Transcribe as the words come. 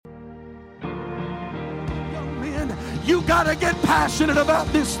You got to get passionate about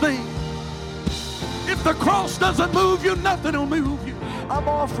this thing. If the cross doesn't move you, nothing will move you. I'm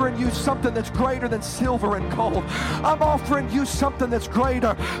offering you something that's greater than silver and gold. I'm offering you something that's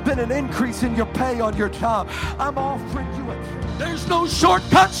greater than an increase in your pay on your job. I'm offering you There's no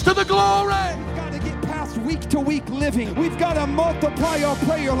shortcuts to the glory. We've got to get past week-to-week living. We've got to multiply our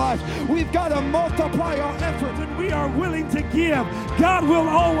prayer life. We've got to multiply our effort. When we are willing to give, God will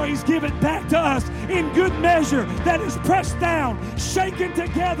always give it back to us in good measure that is pressed down, shaken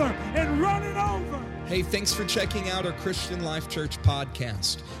together, and running over. Hey, thanks for checking out our Christian Life Church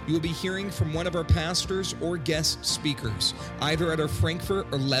podcast. You will be hearing from one of our pastors or guest speakers, either at our Frankfurt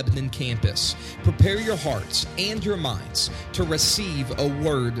or Lebanon campus. Prepare your hearts and your minds to receive a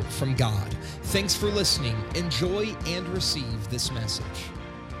word from God. Thanks for listening. Enjoy and receive this message.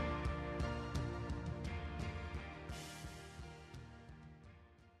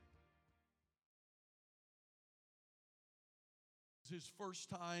 It's his first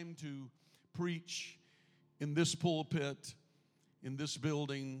time to preach in this pulpit, in this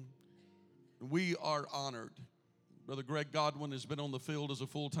building. We are honored. Brother Greg Godwin has been on the field as a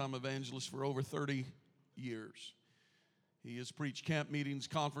full-time evangelist for over 30 years. He has preached camp meetings,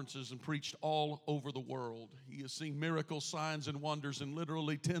 conferences, and preached all over the world. He has seen miracles, signs, and wonders, and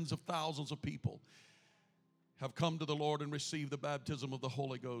literally tens of thousands of people have come to the Lord and received the baptism of the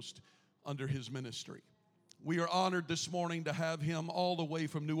Holy Ghost under his ministry. We are honored this morning to have him all the way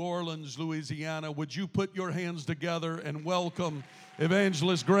from New Orleans, Louisiana. Would you put your hands together and welcome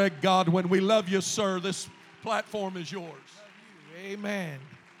Evangelist Greg Godwin? We love you, sir. This platform is yours. Amen.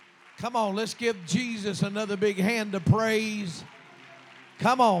 Come on, let's give Jesus another big hand of praise.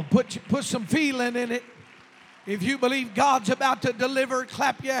 Come on, put some feeling in it. If you believe God's about to deliver,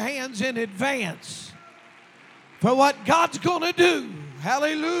 clap your hands in advance for what God's going to do.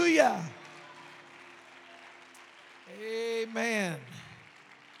 Hallelujah. Amen.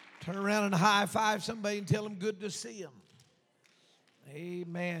 Turn around and high five somebody and tell them good to see them.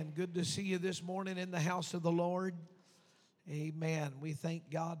 Amen. Good to see you this morning in the house of the Lord. Amen. We thank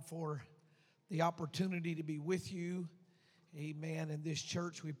God for the opportunity to be with you. Amen. In this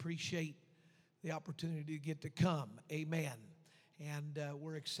church, we appreciate the opportunity to get to come. Amen. And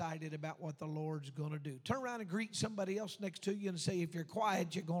we're excited about what the Lord's going to do. Turn around and greet somebody else next to you and say, if you're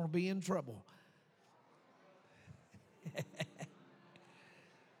quiet, you're going to be in trouble.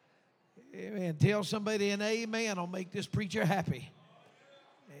 Amen. Tell somebody an amen. I'll make this preacher happy.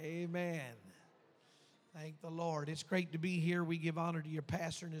 Amen. Thank the Lord. It's great to be here. We give honor to your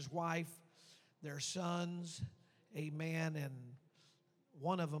pastor and his wife, their sons. Amen. And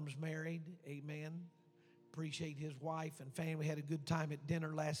one of them's married. Amen. Appreciate his wife and family. We had a good time at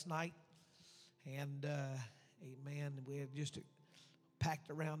dinner last night. And, amen, we had just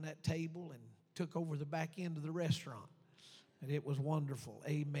packed around that table and took over the back end of the restaurant. And it was wonderful.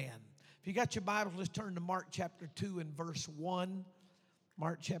 Amen. If you got your Bibles, let's turn to Mark chapter 2 and verse 1.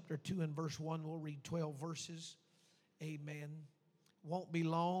 Mark chapter 2 and verse 1. We'll read 12 verses. Amen. Won't be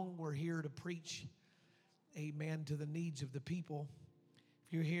long. We're here to preach, amen, to the needs of the people.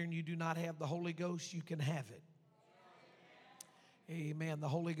 If you're here and you do not have the Holy Ghost, you can have it. Amen. The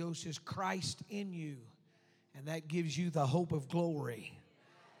Holy Ghost is Christ in you, and that gives you the hope of glory.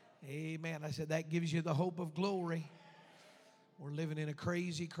 Amen. I said that gives you the hope of glory. We're living in a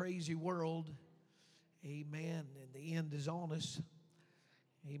crazy, crazy world. Amen. And the end is on us.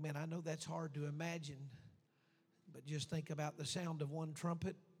 Amen. I know that's hard to imagine, but just think about the sound of one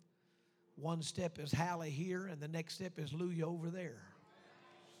trumpet. One step is Halle here, and the next step is Luya over there.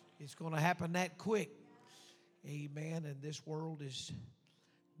 It's going to happen that quick. Amen. And this world is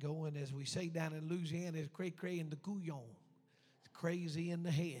going, as we say down in Louisiana, is cray-cray in the couillon. It's crazy in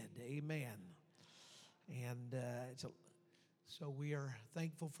the head. Amen. And so we are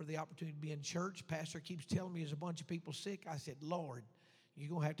thankful for the opportunity to be in church. Pastor keeps telling me there's a bunch of people sick. I said, Lord, you're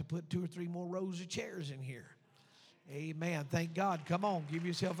going to have to put 2 or 3 more rows of chairs in here. Amen. Thank God. Come on, give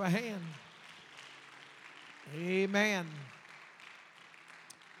yourself a hand. Amen.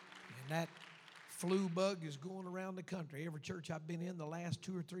 And that flu bug is going around the country. Every church I've been in the last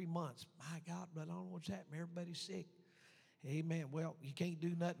 2 or 3 months. My God, but I don't know what's happening. Everybody's sick. Amen. Well, you can't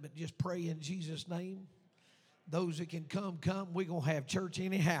do nothing but just pray in Jesus' name. Those that can come. We're going to have church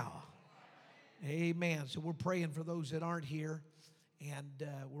anyhow. Amen. So we're praying for those that aren't here. And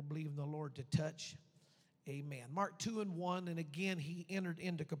we're believing the Lord to touch. Amen. Mark 2 and 1. And again, he entered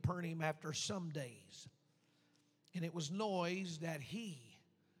into Capernaum after some days. And it was noised that he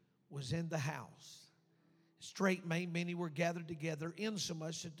was in the house. Straightway many were gathered together,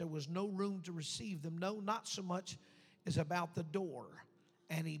 insomuch that there was no room to receive them. No, not so much as about the door.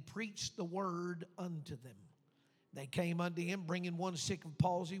 And he preached the word unto them. They came unto him, bringing one sick of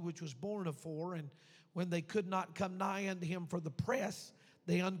palsy, which was born of four. And when they could not come nigh unto him for the press,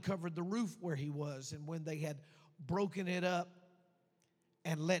 they uncovered the roof where he was. And when they had broken it up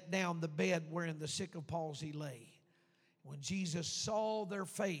and let down the bed wherein the sick of palsy lay, when Jesus saw their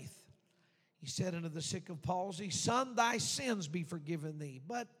faith, he said unto the sick of palsy, Son, thy sins be forgiven thee.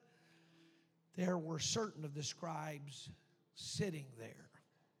 But there were certain of the scribes sitting there,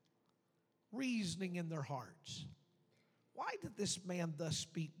 reasoning in their hearts, Why did this man thus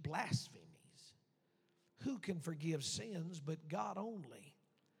speak blasphemies? Who can forgive sins but God only?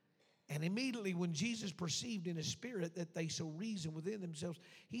 And immediately when Jesus perceived in his spirit that they so reasoned within themselves,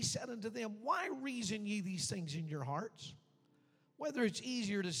 he said unto them, Why reason ye these things in your hearts? Whether it's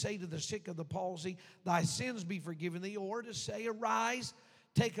easier to say to the sick of the palsy, Thy sins be forgiven thee, or to say, Arise,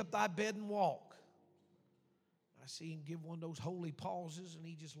 take up thy bed and walk. I see him give one of those holy pauses, and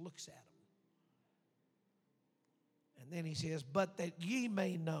he just looks at them. And then he says, But that ye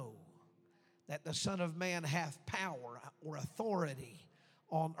may know that the Son of Man hath power or authority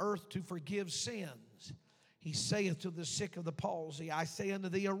on earth to forgive sins, he saith to the sick of the palsy, I say unto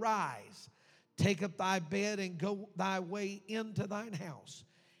thee, Arise, take up thy bed and go thy way into thine house.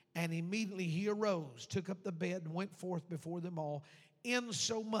 And immediately he arose, took up the bed, and went forth before them all,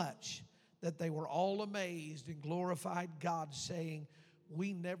 insomuch that they were all amazed and glorified God, saying,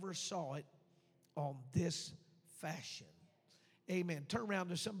 We never saw it on this fashion. Amen. Turn around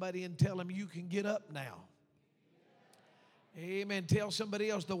to somebody and tell them you can get up now. Amen. Tell somebody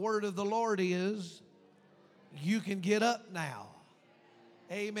else the word of the Lord is you can get up now.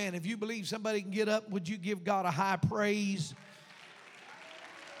 Amen. If you believe somebody can get up, would you give God a high praise?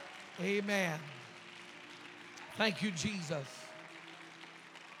 Amen. Thank you, Jesus.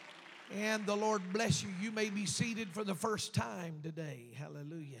 And the Lord bless you. You may be seated for the first time today.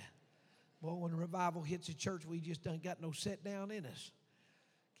 Hallelujah. Boy, when revival hits a church, we just done got no sit down in us.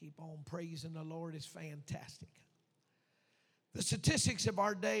 Keep on praising the Lord. It's fantastic. The statistics of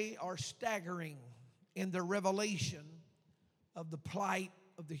our day are staggering in their revelation of the plight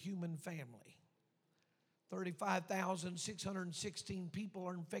of the human family. 35,616 people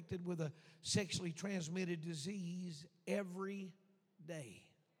are infected with a sexually transmitted disease every day.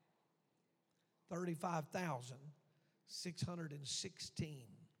 35,616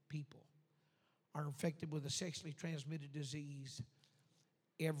 people are infected with a sexually transmitted disease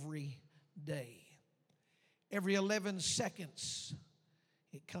every day. Every 11 seconds,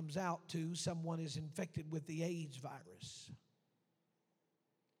 it comes out to someone is infected with the AIDS virus.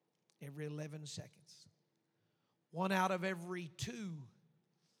 Every 11 seconds. 1 out of every 2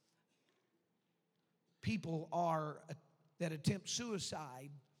 people that attempt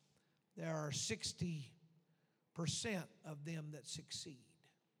suicide, there are 60% of them that succeed.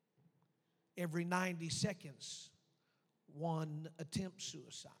 Every 90 seconds, one attempts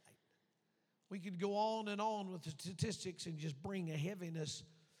suicide. We could go on and on with the statistics and just bring a heaviness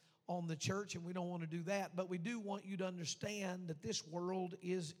on the church, and we don't want to do that. But we do want you to understand that this world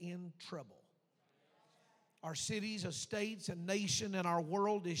is in trouble. Our cities, our states, and nation, and our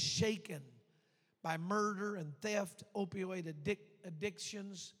world is shaken by murder and theft, opioid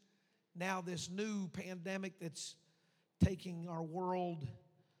addictions. Now this new pandemic that's taking our world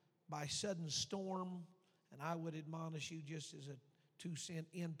by sudden storm. And I would admonish you, just as a 2-cent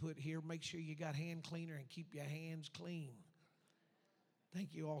input here, make sure you got hand cleaner and keep your hands clean.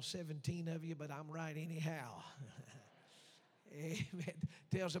 Thank you, all 17 of you, but I'm right anyhow. Amen.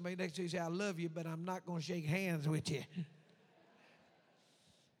 Tell somebody next to you, say, I love you, but I'm not going to shake hands with you.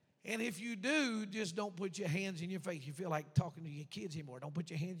 And if you do, just don't put your hands in your face. You feel like talking to your kids anymore. Don't put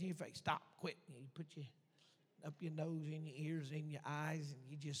your hands in your face. Stop. Quit. You put your up your nose, in your ears, in your eyes, and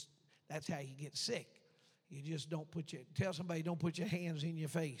that's how you get sick. You just don't tell somebody, don't put your hands in your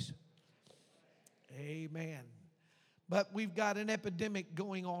face. Amen. But we've got an epidemic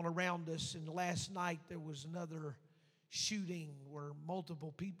going on around us, and last night there was another shooting where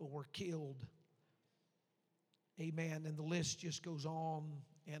multiple people were killed. Amen. And the list just goes on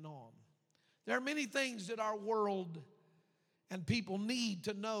and on. There are many things that our world and people need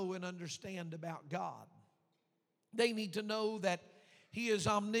to know and understand about God. They need to know that He is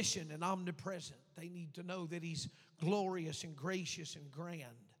omniscient and omnipresent. They need to know that He's glorious and gracious and grand.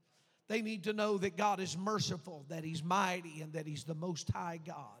 They need to know that God is merciful, that He's mighty, and that He's the Most High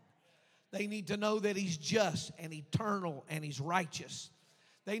God. They need to know that He's just and eternal and He's righteous.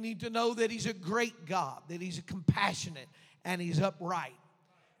 They need to know that He's a great God, that He's compassionate and He's upright.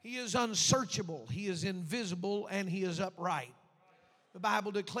 He is unsearchable, He is invisible, and He is upright. The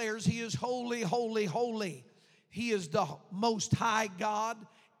Bible declares He is holy, holy, holy. He is the Most High God,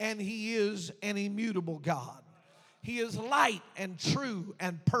 and He is an immutable God. He is light and true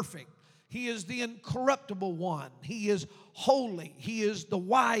and perfect. He is the incorruptible one. He is holy. He is the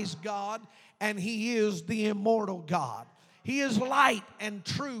wise God, and He is the immortal God. He is light and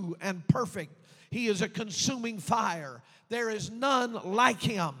true and perfect. He is a consuming fire. There is none like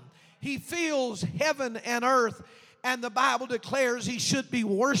Him. He fills heaven and earth, and the Bible declares He should be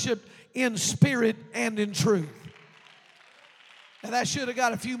worshiped in spirit and in truth. And I should have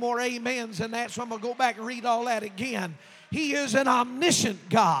got a few more amens than that, so I'm going to go back and read all that again. He is an omniscient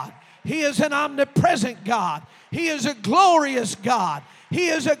God. He is an omnipresent God. He is a glorious God. He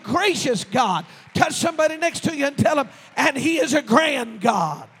is a gracious God. Touch somebody next to you and tell them, and He is a grand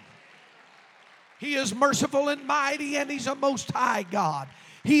God. He is merciful and mighty, and He's a most high God.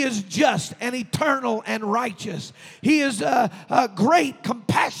 He is just and eternal and righteous. He is great,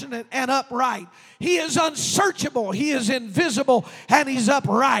 compassionate, and upright. He is unsearchable. He is invisible, and He's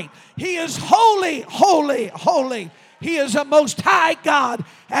upright. He is holy, holy, holy. He is a most high God,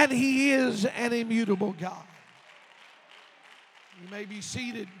 and He is an immutable God. You may be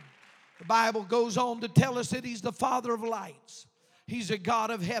seated. The Bible goes on to tell us that He's the Father of lights. He's a God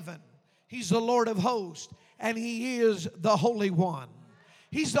of heaven. He's the Lord of hosts, and He is the Holy One.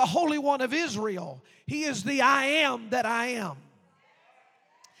 He's the Holy One of Israel. He is the I am that I am.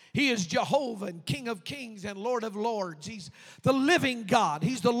 He is Jehovah and King of kings and Lord of lords. He's the living God.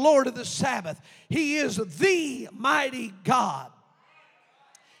 He's the Lord of the Sabbath. He is the mighty God.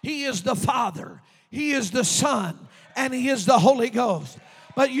 He is the Father. He is the Son. And He is the Holy Ghost.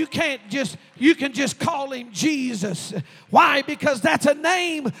 But you can just call Him Jesus. Why? Because that's a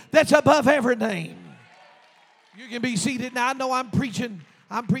name that's above every name. You can be seated. Now I know I'm preaching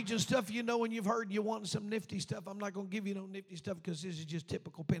stuff you know and you've heard, and you want some nifty stuff. I'm not going to give you no nifty stuff because this is just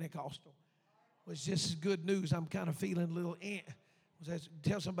typical Pentecostal. It's just good news. I'm kind of feeling a little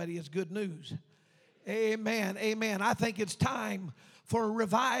tell somebody it's good news. Amen, amen. I think it's time for a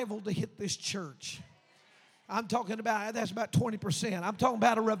revival to hit this church. I'm talking about, that's about 20%. I'm talking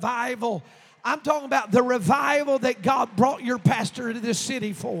about a revival. I'm talking about the revival that God brought your pastor into this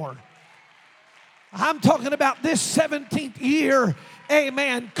city for. I'm talking about this 17th year,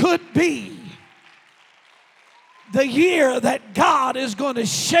 amen, could be the year that God is going to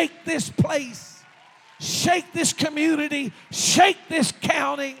shake this place, shake this community, shake this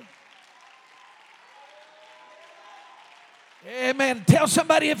county. Amen. Tell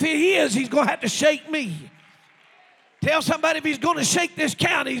somebody if He is, He's going to have to shake me. Tell somebody if He's going to shake this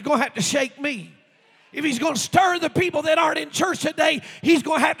county, He's going to have to shake me. If He's going to stir the people that aren't in church today, He's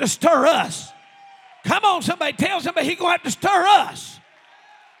going to have to stir us. Come on, somebody. Tell somebody He's going to have to stir us.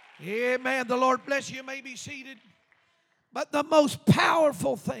 Amen. The Lord bless you. You may be seated. But the most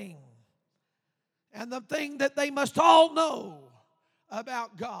powerful thing, and the thing that they must all know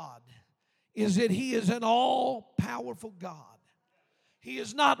about God, is that He is an all-powerful God. He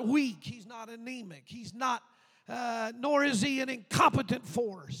is not weak. He's not anemic. He's not, nor is He an incompetent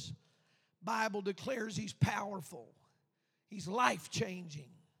force. Bible declares He's powerful. He's life-changing,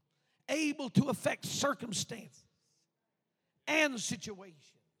 able to affect circumstances and situations.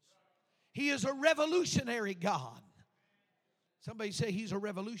 He is a revolutionary God. Somebody say He's a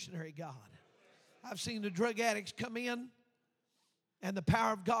revolutionary God. I've seen the drug addicts come in and the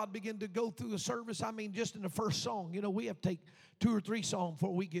power of God begin to go through a service. I mean, just in the first song. You know, we have to take 2 or 3 songs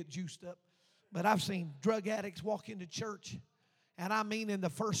before we get juiced up. But I've seen drug addicts walk into church, and I mean in the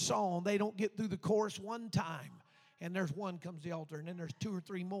first song, they don't get through the chorus one time. And there's one comes to the altar, and then there's 2 or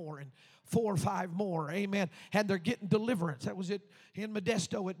 3 more, and 4 or 5 more. Amen. And they're getting deliverance. That was it in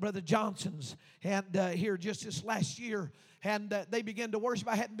Modesto at Brother Johnson's, and here just this last year. And they began to worship.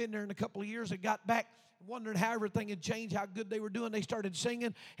 I hadn't been there in a couple of years. I got back, wondering how everything had changed, how good they were doing. They started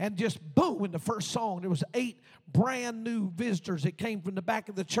singing, and just boom, in the first song, there was 8 brand new visitors that came from the back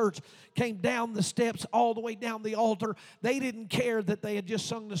of the church, came down the steps all the way down the altar. They didn't care that they had just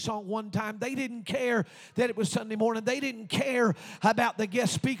sung the song one time. They didn't care that it was Sunday morning. They didn't care about the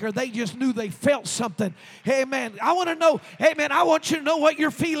guest speaker. They just knew they felt something. Amen. I want to know, amen, I want you to know what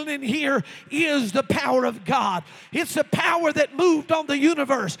you're feeling in here is the power of God. It's the power that moved on the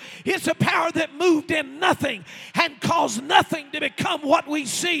universe. It's the power that moved in nothing and caused nothing to become what we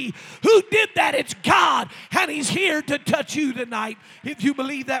see. Who did that? It's God, and He's here to touch you tonight. If you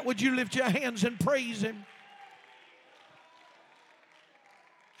believe that, would you lift your hands and praise Him?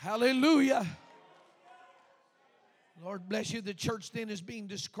 Hallelujah. Lord bless you. The church then is being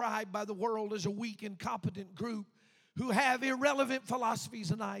described by the world as a weak, incompetent group who have irrelevant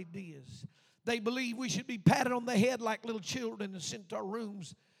philosophies and ideas. They believe we should be patted on the head like little children and sent to our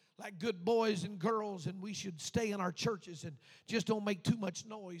rooms like good boys and girls, and we should stay in our churches and just don't make too much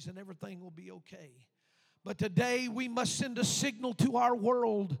noise and everything will be okay. But today we must send a signal to our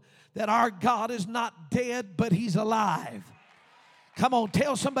world that our God is not dead, but He's alive. Come on,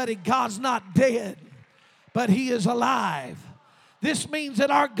 tell somebody God's not dead, but He is alive. This means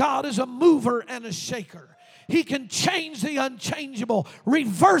that our God is a mover and a shaker. He can change the unchangeable,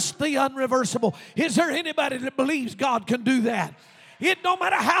 reverse the unreversible. Is there anybody that believes God can do that? No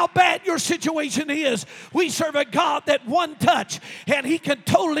matter how bad your situation is, we serve a God that one touch, and He can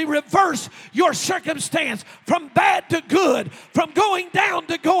totally reverse your circumstance from bad to good, from going down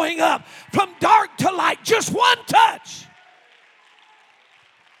to going up, from dark to light. Just one touch.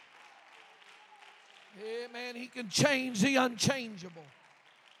 Amen. He can change the unchangeable.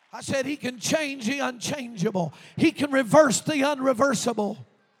 I said He can change the unchangeable. He can reverse the unreversible.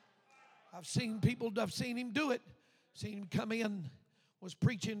 I've seen Him do it. Seen Him come in, was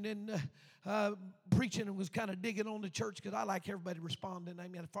preaching and was kind of digging on the church, because I like everybody responding.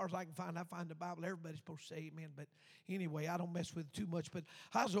 Amen. As far as I can find the Bible. Everybody's supposed to say amen. But anyway, I don't mess with it too much. But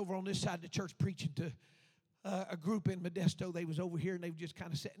I was over on this side of the church preaching to a group in Modesto. They was over here, and they were just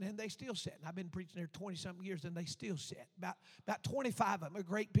kind of sitting, and they still sitting. I've been preaching there 20-something years, and they still sit. About 25 of them are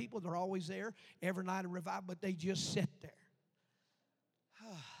great people. They're always there every night of revival, but they just sit there.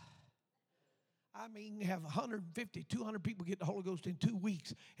 I mean, you have 150, 200 people get the Holy Ghost in 2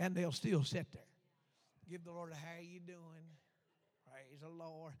 weeks, and they'll still sit there. Give the Lord a how you doing? Praise the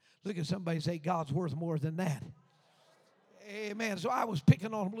Lord. Look at somebody and say, God's worth more than that. Amen. So I was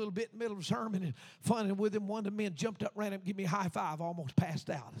picking on him a little bit in the middle of the sermon and funning with him. One of the men jumped up, ran up, and gave me a high five, almost passed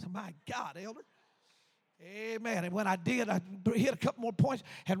out. I said, my God, elder. Amen. And when I did, I hit a couple more points,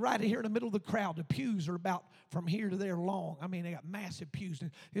 and right here in the middle of the crowd, the pews are about from here to there long. I mean, they got massive pews. And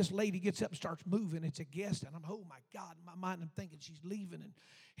this lady gets up and starts moving. It's a guest, and I'm, oh my God, in my mind, I'm thinking she's leaving.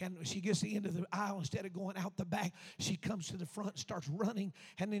 And she gets to the end of the aisle. Instead of going out the back, she comes to the front, starts running,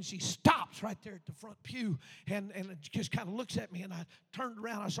 and then she stops right there at the front pew and just kind of looks at me. And I turned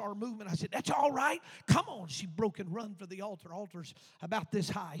around. I saw her moving. I said, that's all right. Come on. She broke and run for the altar. Altar's about this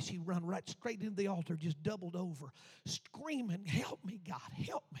high. She run right straight into the altar, just doubled over, screaming, help me, God,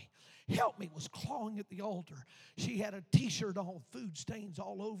 help me. Help me, was clawing at the altar. She had a T-shirt on, food stains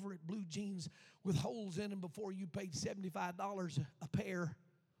all over it, blue jeans with holes in them. Before you paid $75 a pair,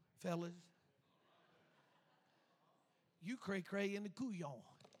 fellas. You cray-cray in the couillon.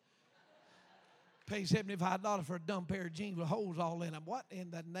 Pay $75 for a dumb pair of jeans with holes all in them. What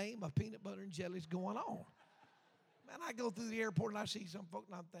in the name of peanut butter and jelly is going on? Man, I go through the airport and I see some folk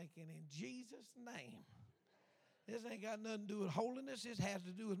and I'm thinking, in Jesus' name. This ain't got nothing to do with holiness. This has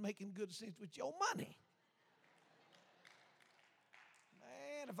to do with making good sense with your money.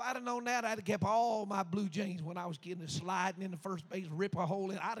 Man, if I'd have known that, I'd have kept all my blue jeans when I was getting sliding in the first base, rip a hole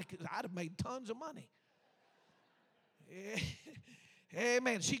in. I'd have made tons of money. Yeah.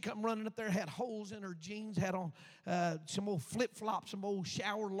 Amen. She come running up there, had holes in her jeans, had on some old flip-flops, some old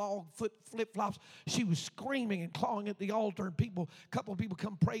shower log flip-flops. She was screaming and clawing at the altar, and a couple of people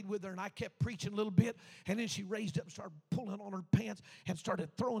come prayed with her, and I kept preaching a little bit, and then she raised up and started pulling on her pants and started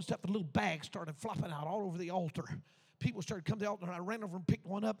throwing stuff in little bags, started flopping out all over the altar. People started coming to the altar, and I ran over and picked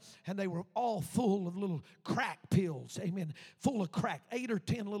one up, and they were all full of little crack pills, amen, full of crack, 8 or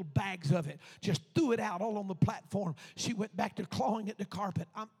 10 little bags of it. Just threw it out all on the platform. She went back to clawing at the carpet.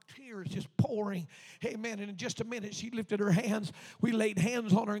 Tears just pouring, amen, and in just a minute, she lifted her hands. We laid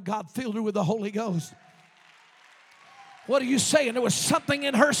hands on her, and God filled her with the Holy Ghost. What are you saying? There was something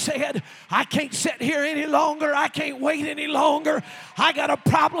in her said, I can't sit here any longer. I can't wait any longer. I got a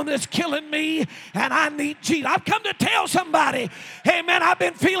problem that's killing me, and I need Jesus. I've come to tell somebody, hey, man, I've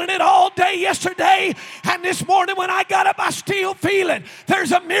been feeling it all day yesterday, and this morning when I got up, I still feel it.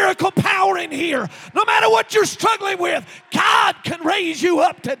 There's a miracle power in here. No matter what you're struggling with, God can raise you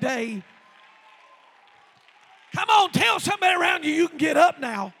up today. Come on, tell somebody around you can get up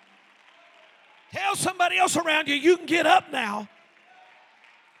now. Tell somebody else around you, you can get up now.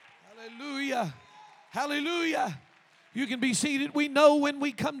 Hallelujah. Hallelujah. You can be seated. We know when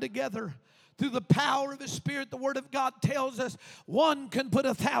we come together through the power of His Spirit, the Word of God tells us 1 can put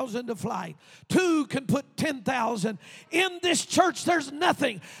 1,000 to flight. 2 can put 10,000. In this church, there's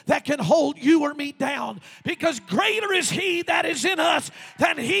nothing that can hold you or me down, because greater is He that is in us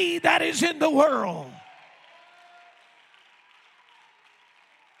than he that is in the world.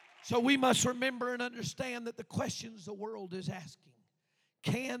 So we must remember and understand that the questions the world is asking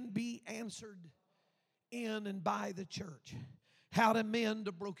can be answered in and by the church. How to mend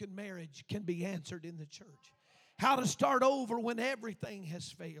a broken marriage can be answered in the church. How to start over when everything has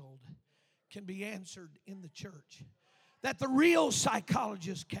failed can be answered in the church. That the real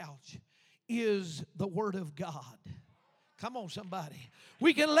psychologist's couch is the Word of God. Come on, somebody.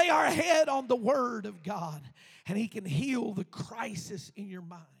 We can lay our head on the Word of God, and He can heal the crisis in your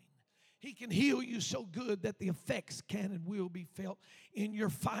mind. He can heal you so good that the effects can and will be felt in your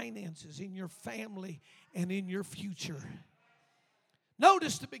finances, in your family, and in your future.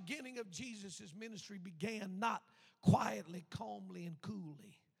 Notice the beginning of Jesus' ministry began not quietly, calmly, and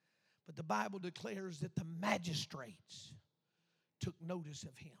coolly, but the Bible declares that the magistrates took notice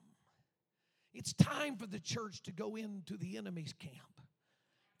of Him. It's time for the church to go into the enemy's camp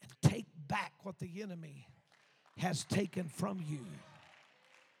and take back what the enemy has taken from you.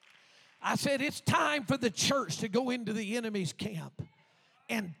 I said it's time for the church to go into the enemy's camp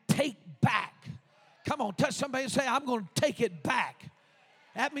and take back. Come on, touch somebody and say, I'm going to take it back.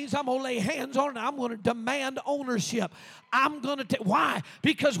 That means I'm going to lay hands on it. I'm going to demand ownership. I'm going to take. Why?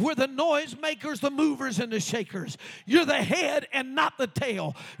 Because we're the noise makers, the movers, and the shakers. You're the head and not the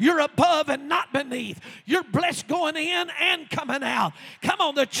tail. You're above and not beneath. You're blessed going in and coming out. Come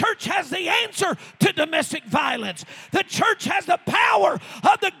on, the church has the answer to domestic violence. The church has the power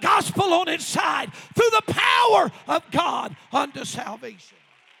of the gospel on its side through the power of God unto salvation.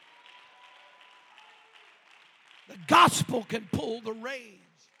 The gospel can pull the rage.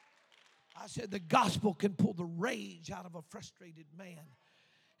 I said the gospel can pull the rage out of a frustrated man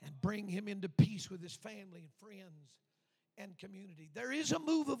and bring him into peace with his family and friends and community. There is a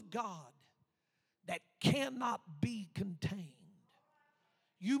move of God that cannot be contained.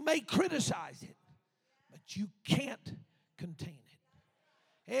 You may criticize it, but you can't contain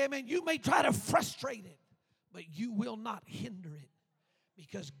it. Amen. You may try to frustrate it, but you will not hinder it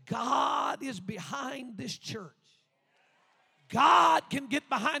because God is behind this church. God can get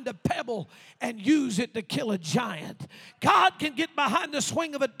behind a pebble and use it to kill a giant. God can get behind the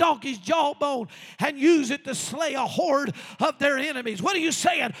swing of a donkey's jawbone and use it to slay a horde of their enemies. What are you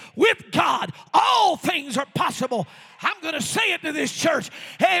saying? With God, all things are possible. I'm going to say it to this church.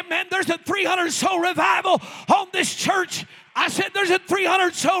 Amen. There's a 300 soul revival on this church. I said there's a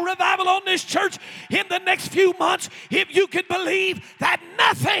 300 soul revival on this church in the next few months if you can believe that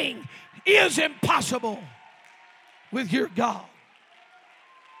nothing is impossible with your God.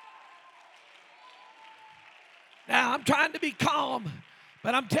 Now, I'm trying to be calm,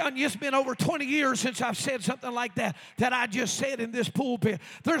 but I'm telling you, it's been over 20 years since I've said something like that I just said in this pulpit.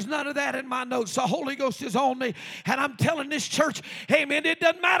 There's none of that in my notes. The Holy Ghost is on me, and I'm telling this church, amen, it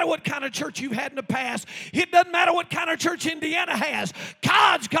doesn't matter what kind of church you've had in the past. It doesn't matter what kind of church Indiana has.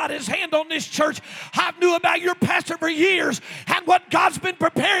 God's got His hand on this church. I've knew about your pastor for years, and what God's been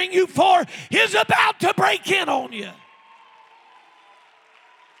preparing you for is about to break in on you.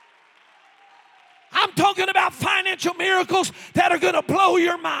 I'm talking about financial miracles that are going to blow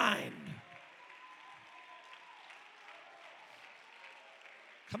your mind.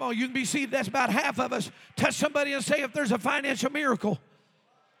 Come on, you can be seated. That's about half of us. Touch somebody and say, if there's a financial miracle,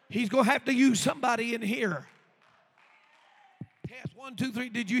 He's going to have to use somebody in here. Yes, 1, 2, 3.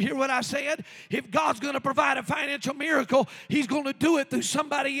 Did you hear what I said? If God's going to provide a financial miracle, He's going to do it through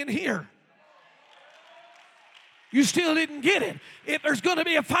somebody in here. You still didn't get it. If there's going to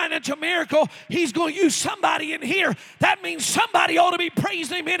be a financial miracle, He's going to use somebody in here. That means somebody ought to be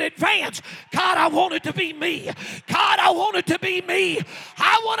praising Him in advance. God, I want it to be me. God, I want it to be me.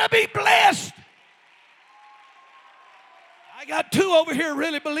 I want to be blessed. I got 2 over here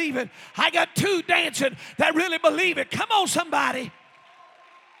really believe it. I got 2 dancing that really believe it. Come on, somebody.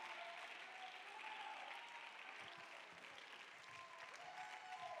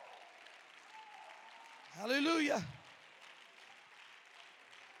 Hallelujah.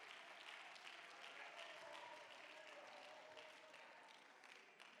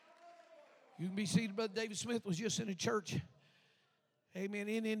 You can be seated. Brother David Smith was just in a church, amen,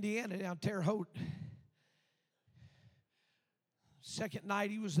 in Indiana, down Terre Haute. Second night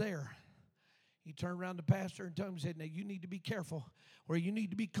he was there. He turned around to the pastor and told him, he said, now you need to be careful, or you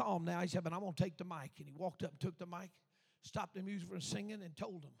need to be calm now. He said, but I'm going to take the mic. And he walked up and took the mic, stopped the music from singing, and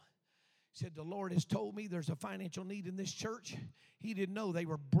told him. He said, the Lord has told me there's a financial need in this church. He didn't know they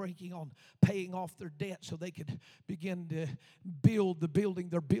were breaking on paying off their debt so they could begin to build the building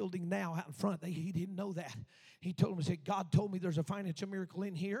they're building now out in front. He didn't know that. He told him, he said, God told me there's a financial miracle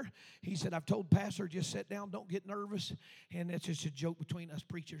in here. He said, I've told Pastor, just sit down, don't get nervous. And that's just a joke between us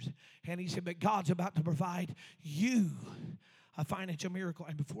preachers. And he said, but God's about to provide you a financial miracle.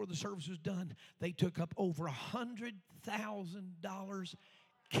 And before the service was done, they took up over $100,000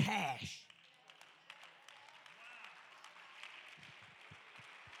 cash.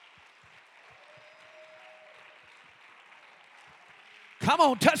 Come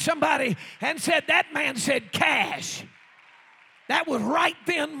on, touch somebody and said, that man said cash. That was right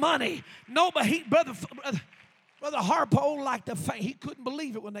then money. Nobody, brother, Brother Harpo liked to faint. He couldn't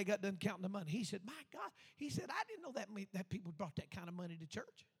believe it when they got done counting the money. He said, my God. He said, I didn't know that people brought that kind of money to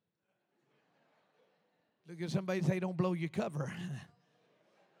church. Look at somebody and say, don't blow your cover.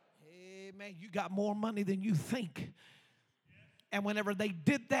 Amen. You got more money than you think. And whenever they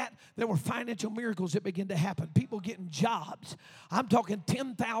did that, there were financial miracles that began to happen. People getting jobs. I'm talking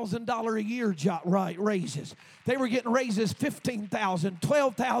 $10,000 a year raises. They were getting raises $15,000,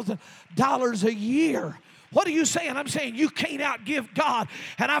 $12,000 a year. What are you saying? I'm saying you can't outgive God.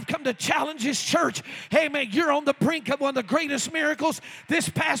 And I've come to challenge this church. Hey, man, you're on the brink of one of the greatest miracles this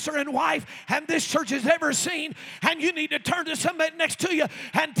pastor and wife and this church has ever seen. And you need to turn to somebody next to you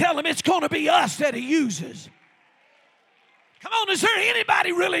and tell them it's going to be us that He uses. Come on, is there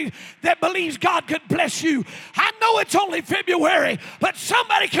anybody really that believes God could bless you? I know it's only February, but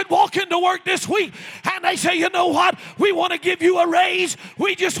somebody could walk into work this week and they say, you know what? We want to give you a raise.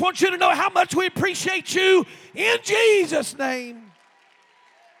 We just want you to know how much we appreciate you in Jesus' name.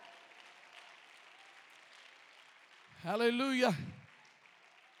 Hallelujah.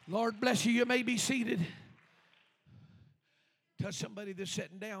 Lord bless you. You may be seated. Touch somebody that's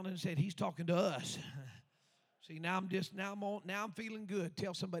sitting down and said, he's talking to us. See, now I'm feeling good.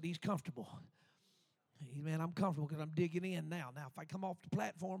 Tell somebody he's comfortable. Amen. I'm comfortable because I'm digging in now. Now, if I come off the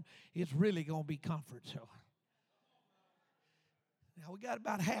platform, it's really going to be comfort. So, now we got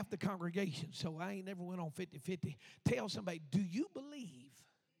about half the congregation, so I ain't never went on 50-50. Tell somebody, do you believe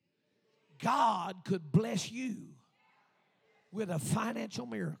God could bless you with a financial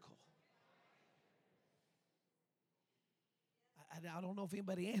miracle? I don't know if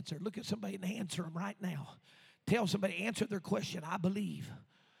anybody answered. Look at somebody and answer them right now. Tell somebody, answer their question. I believe.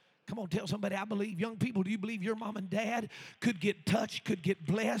 Come on, tell somebody, I believe. Young people, do you believe your mom and dad could get touched, could get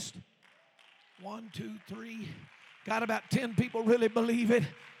blessed? 1, 2, 3. Got about 10 people really believe it.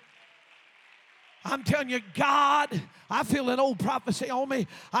 I'm telling you, God, I feel an old prophecy on me.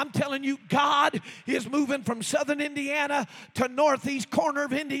 I'm telling you, God is moving from southern Indiana to northeast corner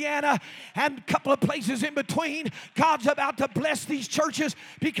of Indiana and a couple of places in between. God's about to bless these churches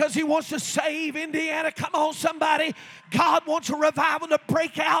because He wants to save Indiana. Come on, somebody. God wants a revival to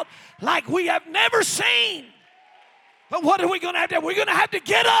break out like we have never seen. But what are we going to have to do? We're going to have to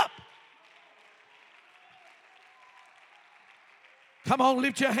get up. Come on,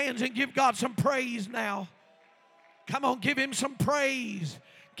 lift your hands and give God some praise now. Come on, give Him some praise.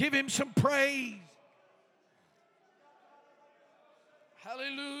 Give Him some praise.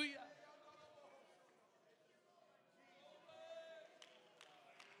 Hallelujah.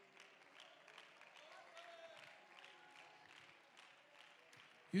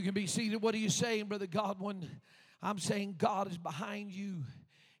 You can be seated. What are you saying, Brother Godwin? I'm saying God is behind you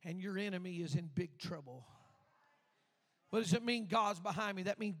and your enemy is in big trouble. What does it mean God's behind me?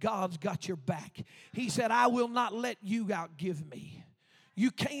 That means God's got your back. He said, I will not let you outgive me.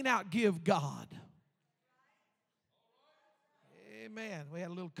 You can't outgive God. Amen. We had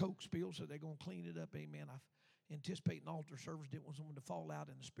a little Coke spill, so they're going to clean it up. Amen. I anticipate an altar service didn't want someone to fall out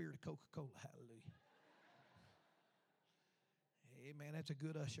in the spirit of Coca-Cola. Hallelujah. Amen. That's a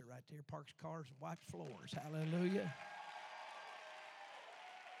good usher right there. Parks cars and wipes floors. Hallelujah.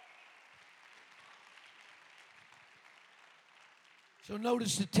 So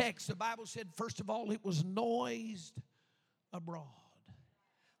notice the text. The Bible said, first of all, it was noised abroad.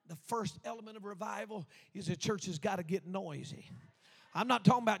 The first element of revival is the church has got to get noisy. I'm not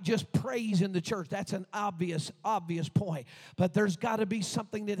talking about just praise in the church. That's an obvious point. But there's got to be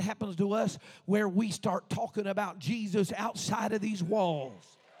something that happens to us where we start talking about Jesus outside of these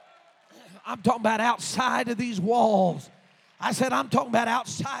walls. I'm talking about outside of these walls. I said, I'm talking about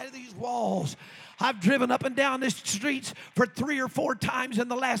outside of these walls. I've driven up and down these streets for 3 or 4 times in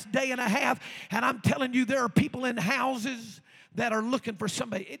the last day and a half, and I'm telling you, there are people in houses that are looking for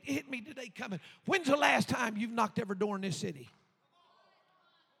somebody. It hit me today coming. When's the last time you've knocked every door in this city?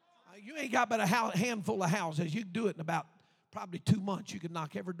 You ain't got but a handful of houses. You can do it in about probably 2 months. You can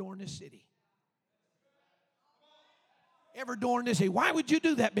knock every door in this city. Every door in this city. Why would you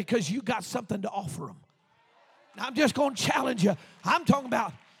do that? Because you got something to offer them. Now, I'm just going to challenge you. I'm talking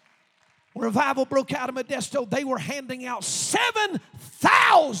about revival broke out in Modesto. They were handing out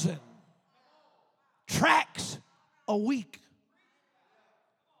 7,000 tracts a week.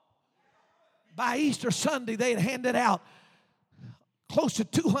 By Easter Sunday, they had handed out close to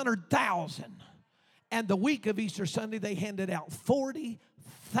 200,000. And the week of Easter Sunday, they handed out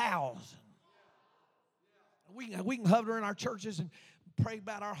 40,000. We can hover in our churches and pray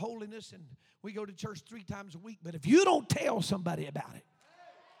about our holiness, and we go to church 3 times a week. But if you don't tell somebody about it,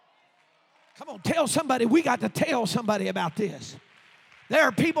 come on, tell somebody. We got to tell somebody about this. There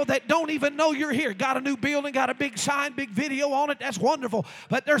are people that don't even know you're here. Got a new building, got a big sign, big video on it. That's wonderful.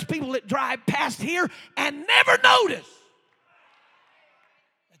 But there's people that drive past here and never notice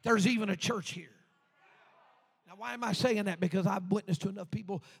that there's even a church here. Now, why am I saying that? Because I've witnessed to enough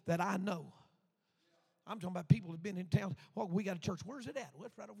people that I know. I'm talking about people who've been in town. Well, we got a church. Where's it at? Well,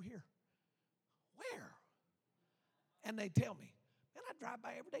 it's right over here. Where? And they tell me, man, I drive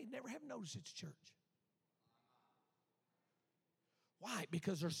by every day, never have noticed it's a church. Why?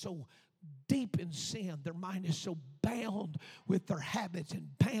 Because they're so deep in sin. Their mind is so bound with their habits and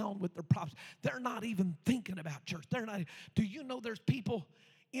bound with their problems. They're not even thinking about church. They're not. Do you know there's people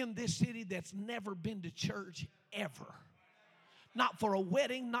in this city that's never been to church ever? Not for a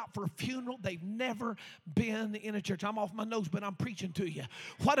wedding, not for a funeral. They've never been in a church. I'm off my nose, but I'm preaching to you.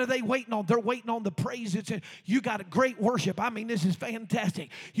 What are they waiting on? They're waiting on the praise. You got a great worship. I mean, this is fantastic.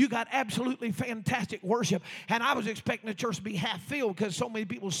 You got absolutely fantastic worship. And I was expecting the church to be half filled because so many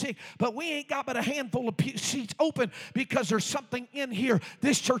people are sick. But we ain't got but a handful of seats open because there's something in here.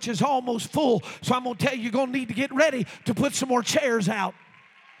 This church is almost full. So I'm going to tell you, you're going to need to get ready to put some more chairs out.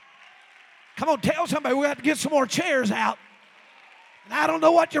 Come on, tell somebody we got to get some more chairs out. I don't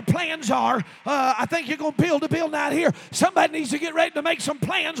know what your plans are. I think you're going to build a building out here. Somebody needs to get ready to make some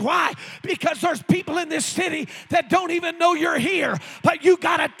plans. Why? Because there's people in this city that don't even know you're here. But you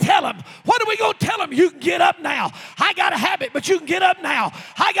got to tell them. What are we going to tell them? You can get up now. I got a habit, but you can get up now.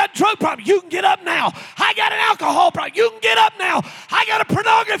 I got a drug problem. You can get up now. I got an alcohol problem. You can get up now. I got a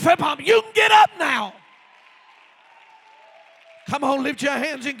pornography problem. You can get up now. Come on, lift your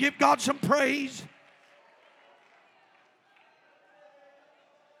hands and give God some praise.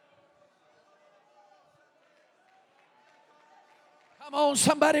 Come on,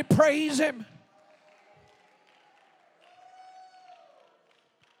 somebody praise Him.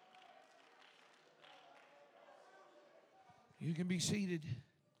 You can be seated.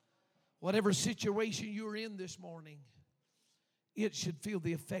 Whatever situation you're in this morning, it should feel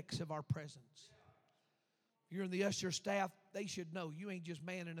the effects of our presence. You're in the usher staff, they should know you ain't just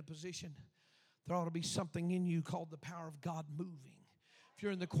man in a position. There ought to be something in you called the power of God moving. If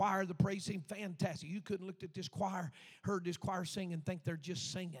you're in the choir, the praise team, fantastic. You couldn't look at this choir, heard this choir sing and think they're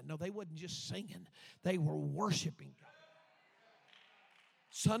just singing. No, they wasn't just singing. They were worshiping God.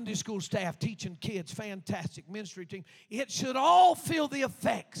 Sunday school staff, teaching kids, fantastic. Ministry team. It should all feel the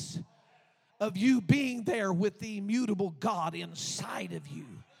effects of you being there with the immutable God inside of you.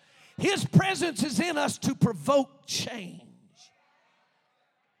 His presence is in us to provoke change.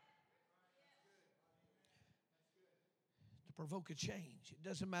 Provoke a change. It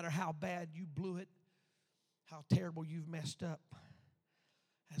doesn't matter how bad you blew it, how terrible you've messed up.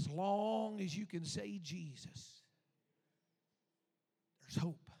 As long as you can say Jesus, there's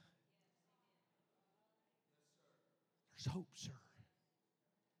hope. There's hope, sir.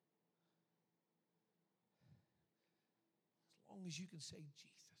 As long as you can say Jesus.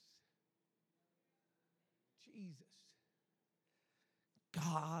 Jesus.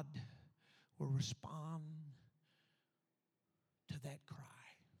 God will respond to that cry.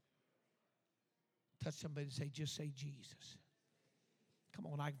 Touch somebody and say, just say Jesus. Come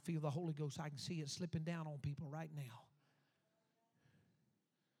on, I can feel the Holy Ghost. I can see it slipping down on people right now.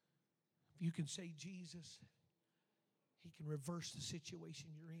 If you can say Jesus, He can reverse the situation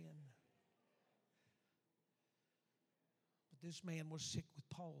you're in. But this man was sick with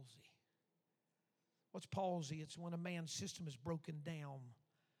palsy. What's palsy? It's when a man's system is broken down.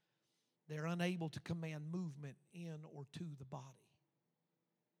 They're unable to command movement in or to the body.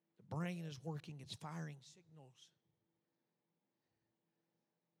 The brain is working, it's firing signals,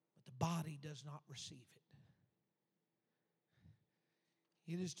 but the body does not receive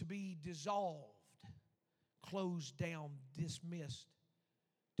it. It is to be dissolved, closed down, dismissed,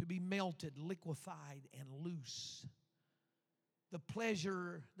 to be melted, liquefied, and loose. The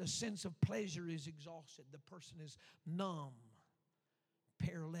pleasure, the sense of pleasure is exhausted. The person is numb,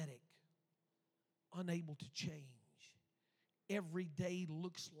 paralytic, unable to change. Every day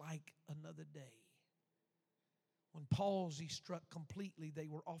looks like another day. When palsy struck completely, they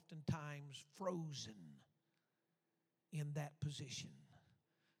were oftentimes frozen in that position.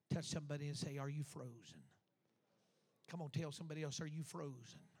 Touch somebody and say, are you frozen? Come on, tell somebody else, are you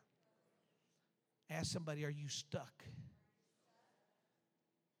frozen? Ask somebody, are you stuck?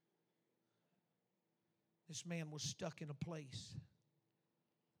 This man was stuck in a place.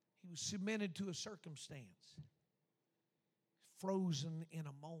 He was cemented to a circumstance, frozen in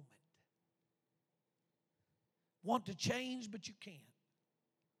a moment. Want to change, but you can't.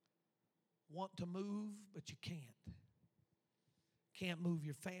 Want to move, but you can't. Can't move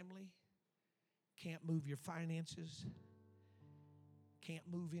your family. Can't move your finances. can't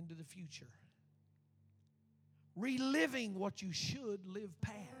move into the future. Reliving what you should live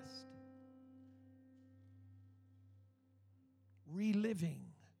past. Reliving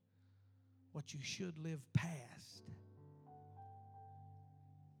what you should live past.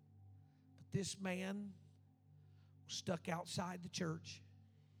 But this man was stuck outside the church.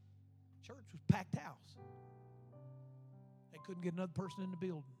 Church was packed house. They couldn't get another person in the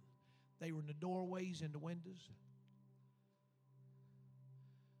building. They were in the doorways and the windows.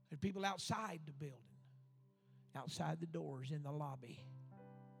 There's people outside the building, outside the doors, in the lobby,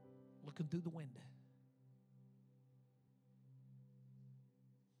 looking through the window.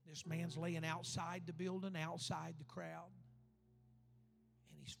 This man's laying outside the building, outside the crowd,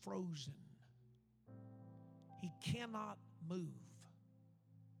 and he's frozen. He cannot move.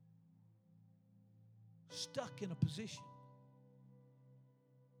 Stuck in a position,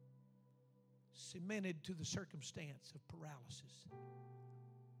 cemented to the circumstance of paralysis.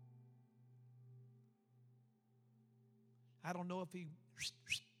 I don't know if he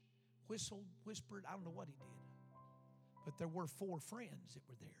whistled, whispered, I don't know what he did. But there were 4 friends that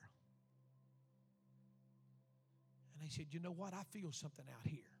were there. And they said, you know what? I feel something out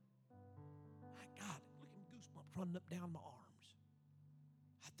here. My God, look at the goosebumps running up down my arms.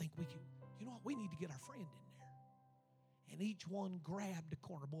 I think we can, you know what? We need to get our friend in there. And each one grabbed a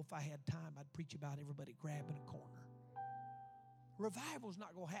corner. Boy, if I had time, I'd preach about everybody grabbing a corner. Revival's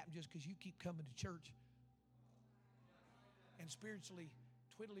not going to happen just because you keep coming to church and spiritually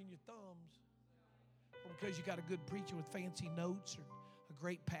twiddling your thumbs, or because you got a good preacher with fancy notes, or a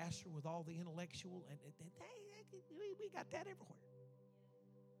great pastor with all the intellectual, and we got that everywhere.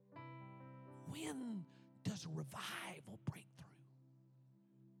 When does a revival break through?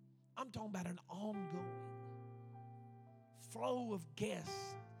 I'm talking about an ongoing flow of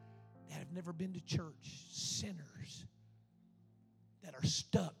guests that have never been to church, sinners that are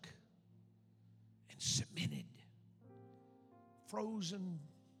stuck and cemented, frozen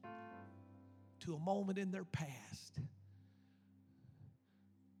to a moment in their past. I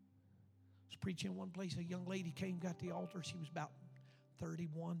was preaching in one place. A young lady came, got to the altar. She was about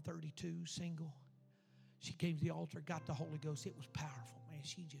 31, 32, single. She came to the altar, got the Holy Ghost. It was powerful, man.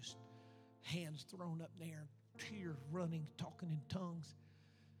 She just, hands thrown up there, tears running, talking in tongues.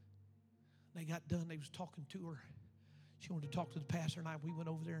 They got done. They was talking to her. She wanted to talk to the pastor and I. We went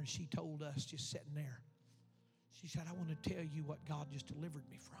over there and she told us, just sitting there. She said, I want to tell you what God just delivered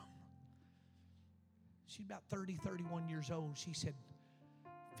me from. She's about 30, 31 years old. She said,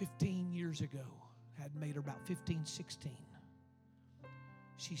 15 years ago, had made her about 15, 16.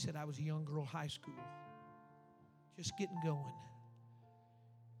 She said, I was a young girl, high school, just getting going.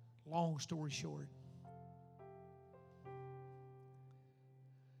 Long story short,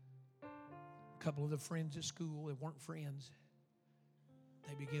 a couple of the friends at school that weren't friends,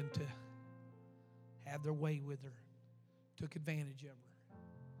 they began to have their way with her, took advantage of her,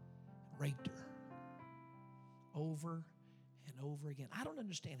 raped her over and over again. I don't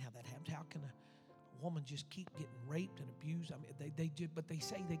understand how that happens. How can a woman just keep getting raped and abused? I mean, but they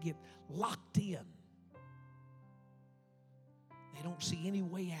say they get locked in. They don't see any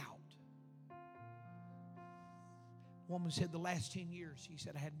way out. The woman said the last 10 years, she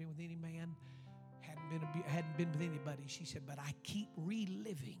said, I hadn't been with any man, hadn't been with anybody. She said, but I keep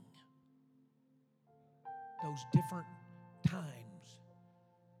reliving those different times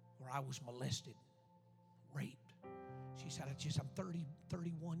where I was molested, raped. She said, I'm 30,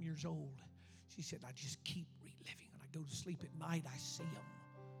 31 years old. She said, I just keep reliving. When I go to sleep at night, I see them.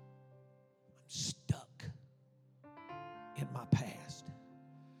 I'm stuck in my past.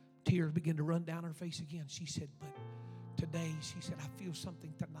 Tears begin to run down her face again. She said, but today, she said, I feel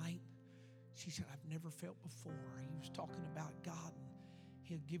something tonight. She said, I've never felt before. He was talking about God, and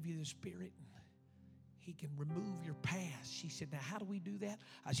He'll give you the Spirit, and He can remove your past. She said, now how do we do that?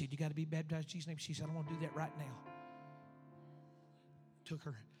 I said, you got to be baptized in Jesus' name. She said, I want to do that right now. Took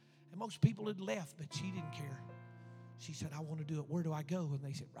her. And most people had left, but she didn't care. She said, I want to do it. Where do I go? And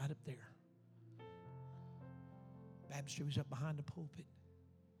they said, right up there. Baptistry was up behind the pulpit.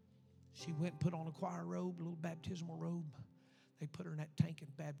 She went and put on a choir robe, a little baptismal robe. They put her in that tank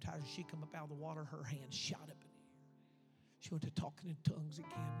and baptized her. She come up out of the water. Her hands shot up in the air. She went to talking in tongues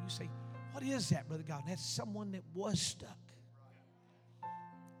again. You say, what is that, Brother God? And that's someone that was stuck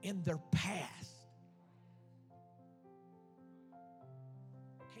in their past.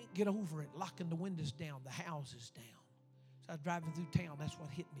 Can't get over it, locking the windows down, the houses down. So I was driving through town. That's what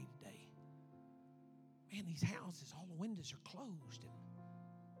hit me today. Man, these houses, all the windows are closed. And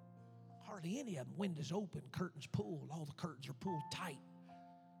hardly any of them windows open, curtains pulled. All the curtains are pulled tight.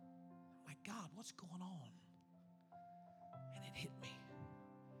 My God, what's going on? And it hit me.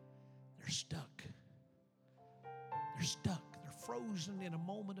 stuck. They're stuck. They're frozen in a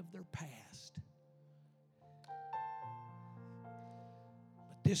moment of their past.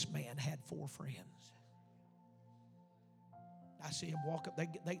 But this man had 4 friends. I see them walk up.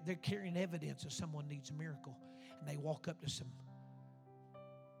 They're carrying evidence that someone needs a miracle. And they walk up to some,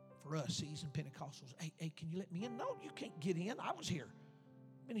 for us, seasoned Pentecostals. Hey, can you let me in? No, you can't get in. I was here.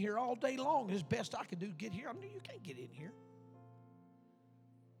 Been here all day long. It's best I could do to get here. I knew you can't get in here.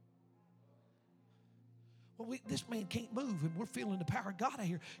 Well, this man can't move, and we're feeling the power of God out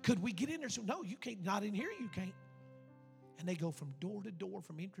here. Could we get in there? So, no, you can't. Not in here, you can't. And they go from door to door,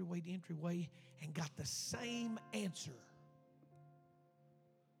 from entryway to entryway, and got the same answer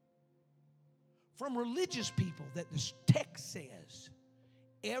from religious people that this text says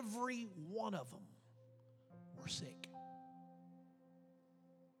every one of them were sick.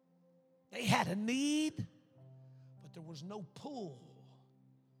 They had a need, but there was no pull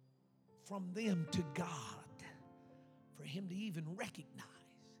from them to God for him to even recognize.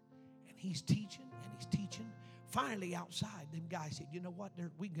 And he's teaching and he's teaching. Finally, outside, them guys said, you know what?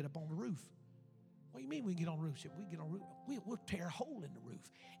 We can get up on the roof. What do you mean we can get on the roof? Said, we get on the roof. We'll tear a hole in the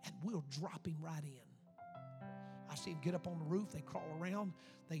roof and we'll drop him right in. I see them get up on the roof. They crawl around.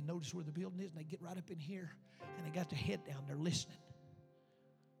 They notice where the building is, and they get right up in here, and they got their head down. They're listening.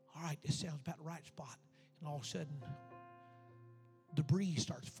 All right, this sounds about the right spot. And all of a sudden, debris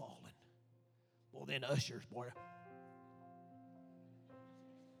starts falling. Well, then ushers, boy.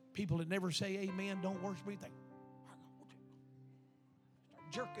 People that never say amen, don't worship anything.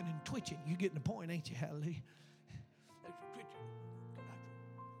 Start jerking and twitching. You getting the point, ain't you? Hallelujah.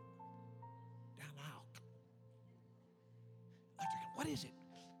 Down the aisle. What is it?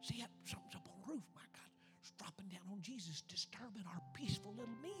 See, something's up on the roof. My God, it's dropping down on Jesus, disturbing our peaceful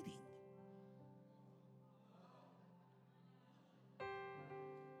little meeting.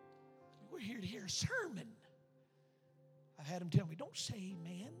 We're here to hear a sermon. I've had them tell me, don't say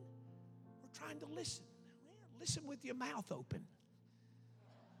amen. We're trying to listen. Well, listen with your mouth open.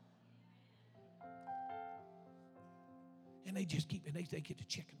 And they just keep, and they get to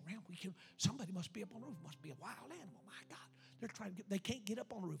checking around. Somebody must be up on the roof. Must be a wild animal. My God. They're trying to they can't get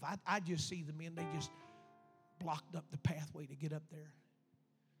up on the roof. I just see the men, they just blocked up the pathway to get up there.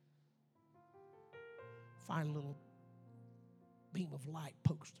 Find a little beam of light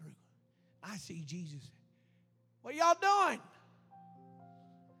pokes through. I see Jesus. What y'all doing?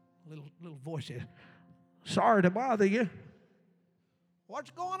 Little voice says, sorry to bother you.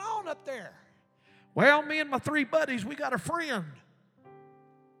 What's going on up there? Well, me and my 3 buddies, we got a friend.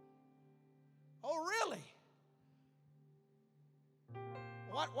 Oh, really?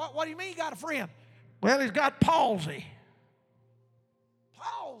 What do you mean you got a friend? Well, he's got palsy.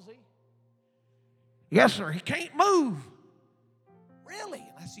 Palsy? Yes, sir. He can't move. Really?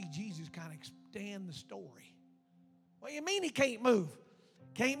 And I see Jesus kind of expand the story. What do you mean he can't move?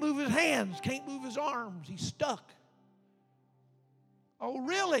 Can't move his hands. Can't move his arms. He's stuck. Oh,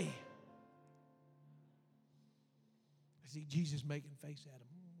 really? I see Jesus making face at him.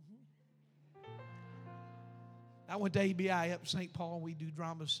 I went to ABI up in St. Paul, and we do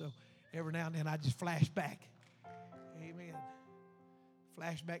dramas, so every now and then I just flash back. Amen.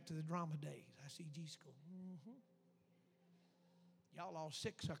 Flash back to the drama days. I see Jesus go, Y'all all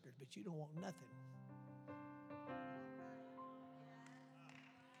sick suckers, but you don't want nothing.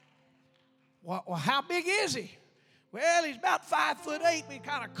 Well, how big is he? Well, he's about 5'8", but he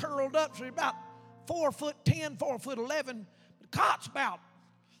kind of curled up, so he's about 4'10", 4'11". The cot's about,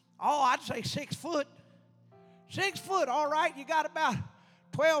 I'd say 6 foot. 6 foot, all right. You got about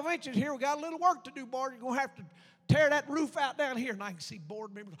 12 inches here. We got a little work to do, boy. You're going to have to tear that roof out down here. And I can see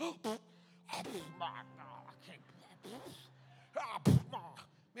board members. Oh, my God, I can't.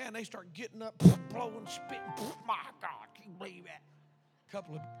 Man, they start getting up, blowing, spitting. My God, I can't believe that.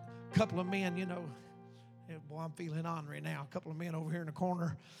 Couple of men, you know. Boy, I'm feeling ornery now. A couple of men over here in the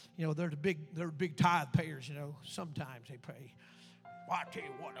corner, you know, they're big tithe payers, you know. Sometimes they pay. Well, I tell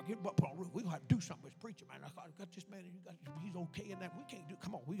you what, I get up on the roof. We're going to have to do something with this preacher, man. I got this man, he's okay in that. We can't do,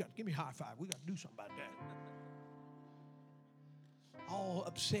 come on, give me a high five. We got to do something about that. All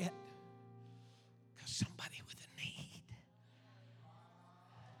upset because somebody with a need.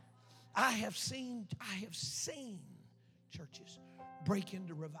 I have seen churches break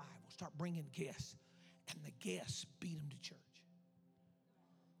into revival, start bringing guests, and the guests beat them to church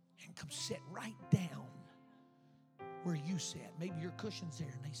and come sit right down where you sat. Maybe your cushion's there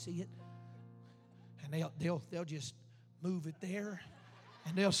and they see it, and they'll just move it there,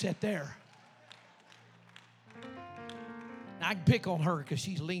 and they'll sit there. Now, I can pick on her because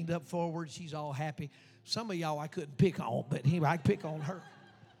she's leaned up forward. She's all happy. Some of y'all I couldn't pick on, but anyway, I can pick on her.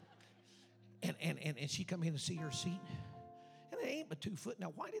 And she come in to see her seat. And it ain't but 2 foot.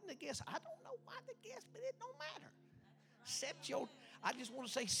 Now, why didn't the guest? I don't know why the guest, but it don't matter. I just want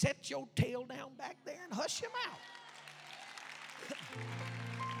to say, set your tail down back there and hush him out.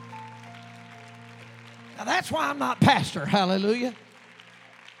 Now, that's why I'm not pastor. Hallelujah.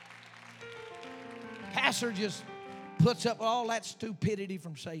 Pastor just puts up with all that stupidity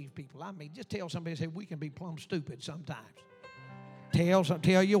from saved people. I mean, just tell somebody, say, we can be plumb stupid sometimes.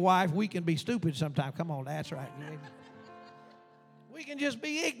 Tell your wife we can be stupid sometimes. Come on, that's right. We can just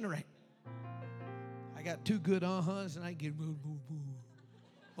be ignorant. I got 2 good uh-huhs, and I get, I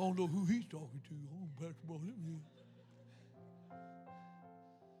don't know who he's talking to. I don't know about him.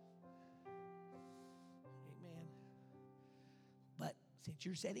 Amen. But since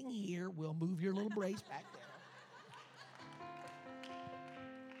you're sitting here, we'll move your little brace back there.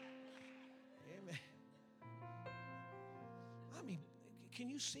 Amen. I mean, can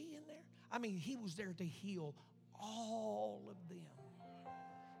you see in there? I mean, he was there to heal all of them.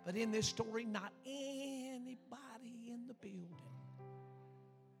 But in this story, not anybody in the building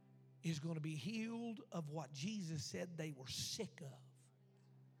is going to be healed of what Jesus said they were sick of.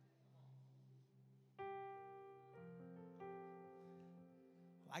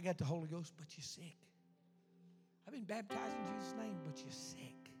 Well, I got the Holy Ghost, but you're sick. I've been baptized in Jesus' name, but you're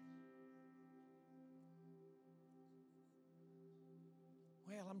sick.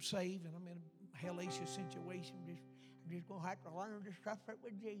 Well, I'm saved and I'm in a hellacious situation. I'm just going to have to learn to suffer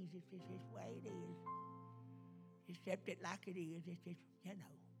with Jesus. It's just the way it is. Accept it like it is. It's just, you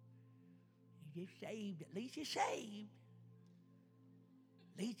know. You're just saved. At least you're saved.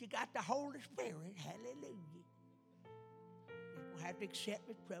 At least you got the Holy Spirit. Hallelujah. You're going to have to accept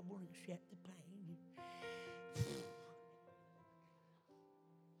the trouble and accept the pain.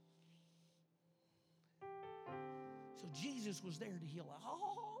 So Jesus was there to heal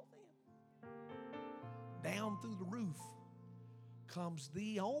all them. Down through the roof comes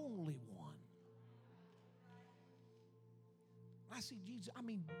the only one. I see Jesus, I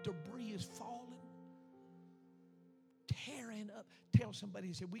mean, debris is falling, tearing up. Tell somebody,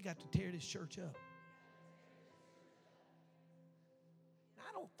 he said, we got to tear this church up. Now,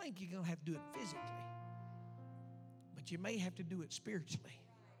 I don't think you're going to have to do it physically, but you may have to do it spiritually.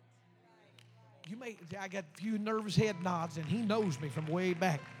 I got a few nervous head nods, and he knows me from way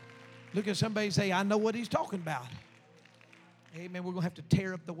back. Look at somebody and say, I know what he's talking about. Amen. We're going to have to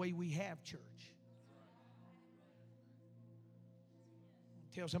tear up the way we have church.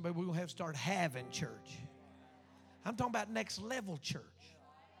 Tell somebody we're going to have to start having church. I'm talking about next level church.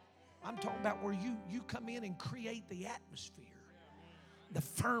 I'm talking about where you come in and create the atmosphere. The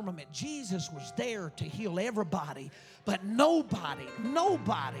firmament. Jesus was there to heal everybody, but nobody.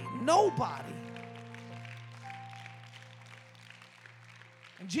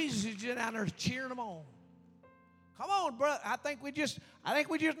 And Jesus is just out there cheering them on. Come on, brother. I think we just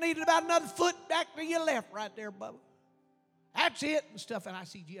needed about another foot back to your left right there, Bubba. That's it and stuff. And I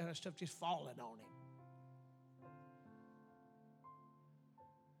see stuff just falling on him.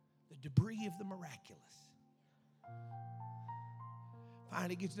 The debris of the miraculous.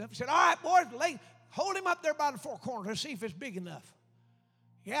 Finally gets enough. He said, all right, boys, hold him up there by the four corners. Let's see if it's big enough.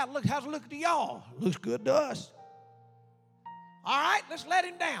 Yeah, look, how's it look to y'all? Looks good to us. All right, let's let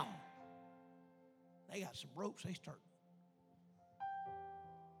him down. They got some ropes. They start.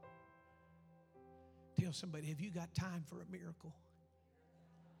 Tell somebody, have you got time for a miracle?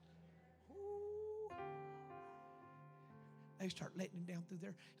 Ooh. They start letting him down through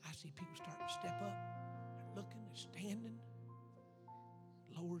there. I see people starting to step up. They're looking, they're standing.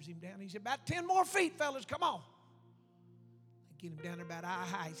 Lowers him down. He said, about 10 more feet, fellas, come on. They get him down there about eye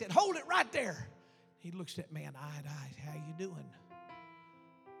high. He said, hold it right there. He looks at that man eye to eye. How you doing?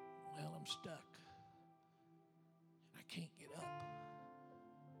 Well, I'm stuck. I can't get up.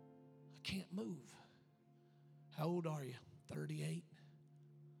 I can't move. How old are you? 38.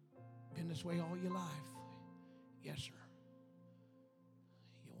 Been this way all your life? Yes, sir.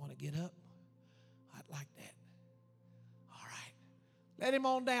 You want to get up? I'd like that. All right. Let him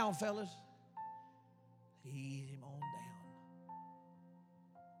on down, fellas. Ease him on down.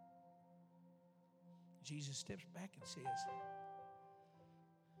 Jesus steps back and says,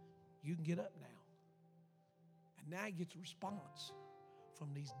 you can get up now. And now he gets a response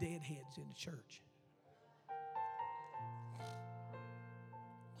from these deadheads in the church.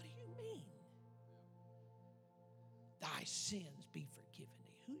 What do you mean? Thy sins be forgiven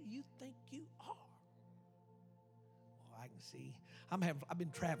thee. Who do you think you are? Well, I can see. I've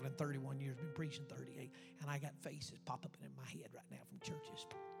been traveling 31 years, been preaching 38, and I got faces pop up in my head right now from churches.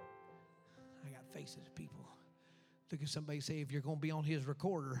 I got faces of people. Look at somebody say, if you're going to be on his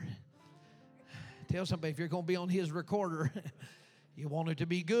recorder, Tell somebody if you're going to be on his recorder, you want it to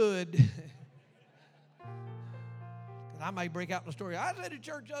be good. I may break out in the story. I was at a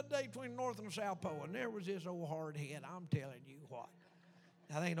church the other day between North and South Pole, and there was this old hard head. I'm telling you what.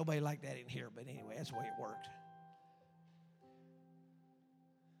 Now, there ain't nobody like that in here, but anyway, that's the way it worked.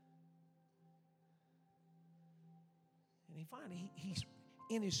 And he finally, he's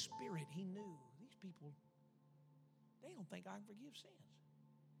in his spirit, he knew these people, they don't think I can forgive sins.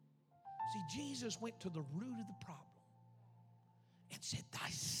 See, Jesus went to the root of the problem and said, thy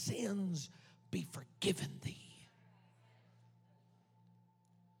sins be forgiven thee.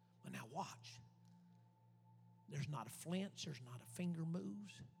 Well, now watch. There's not a flinch, there's not a finger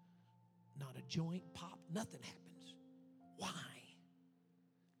moves, not a joint pop, nothing happens. Why?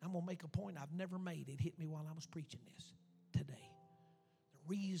 I'm going to make a point I've never made. It hit me while I was preaching this today. The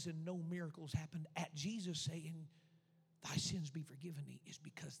reason no miracles happened at Jesus saying, thy sins be forgiven thee, is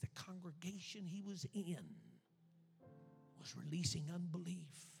because the congregation he was in was releasing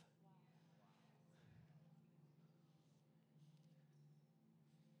unbelief.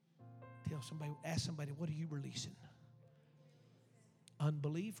 Tell somebody, ask somebody, what are you releasing?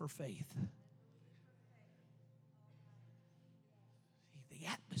 Unbelief or faith? See, the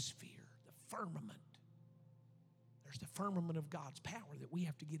atmosphere, the firmament. There's the firmament of God's power that we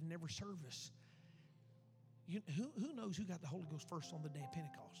have to get in every service. Who knows who got the Holy Ghost first on the day of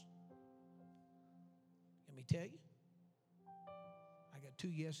Pentecost? Let me tell you. I got 2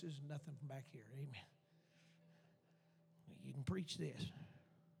 yeses and nothing from back here. Amen. You can preach this.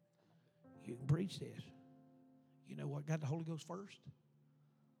 You can preach this. You know what got the Holy Ghost first?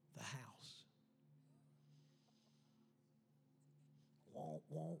 The house. Won't,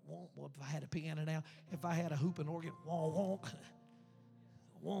 won't, won't. Well, if I had a piano now, if I had a hoop and organ, won't, won't.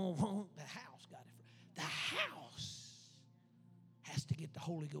 Won't, won't. The house got it first. The house has to get the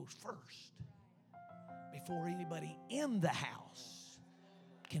Holy Ghost first before anybody in the house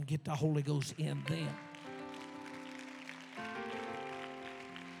can get the Holy Ghost in them.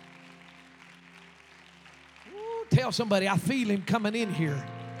 Tell somebody, I feel him coming in here.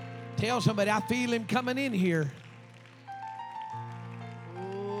 Tell somebody, I feel him coming in here.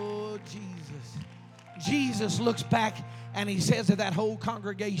 Oh, Jesus. Jesus looks back and he says to that whole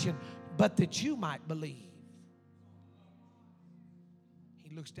congregation, but that you might believe.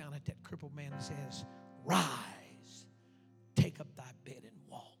 He looks down at that crippled man and says, rise, take up thy bed and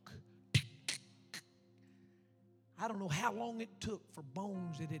walk. I don't know how long it took for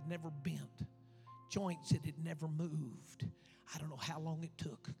bones that had never bent, joints that had never moved. I don't know how long it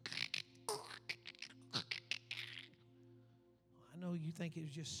took. I know you think it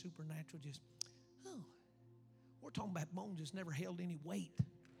was just supernatural, just, oh. We're talking about bones that's never held any weight.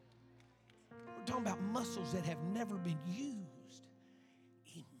 We're talking about muscles that have never been used.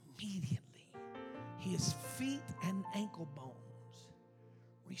 Immediately, his feet and ankle bones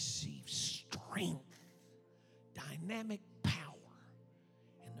received strength, dynamic power,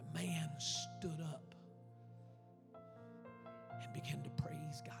 and the man stood up and began to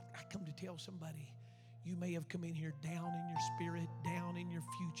praise God. I come to tell somebody, you may have come in here down in your spirit, down in your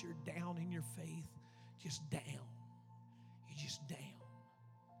future, down in your faith, just down. You're just down.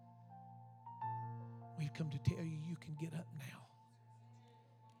 We've come to tell you, you can get up now.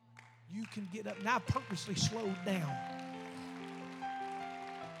 You can get up. Now I purposely slowed down.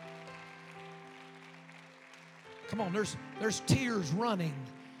 Come on, there's tears running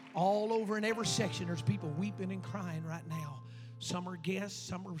all over in every section. There's people weeping and crying right now. Some are guests,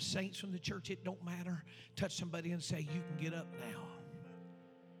 some are saints from the church. It don't matter. Touch somebody and say, you can get up now.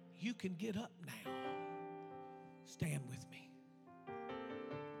 You can get up now. Stand with me.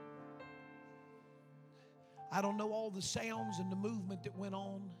 I don't know all the sounds and the movement that went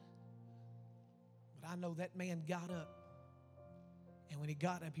on, but I know that man got up. And when he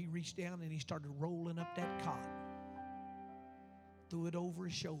got up, he reached down and he started rolling up that cot, threw it over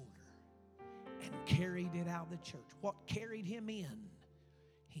his shoulder, and carried it out of the church. What carried him in,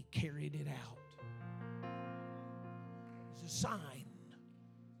 he carried it out. It's a sign.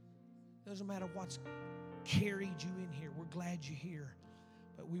 Doesn't matter what's carried you in here. We're glad you're here.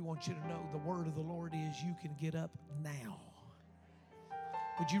 But we want you to know the word of the Lord is you can get up now.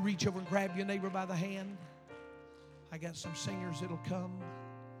 Would you reach over and grab your neighbor by the hand? I got some singers that'll come.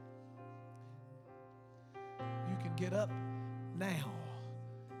 You can get up now.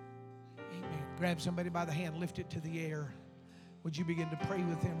 Amen. Grab somebody by the hand, lift it to the air. Would you begin to pray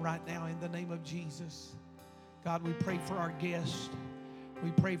with them right now in the name of Jesus? God, we pray for our guests. We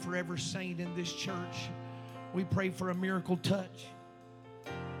pray for every saint in this church. We pray for a miracle touch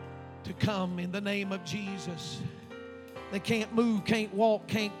to come in the name of Jesus. They can't move, can't walk,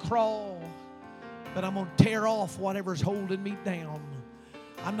 can't crawl. but I'm going to tear off whatever's holding me down.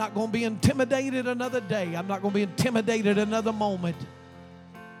 I'm not going to be intimidated another day. I'm not going to be intimidated another moment.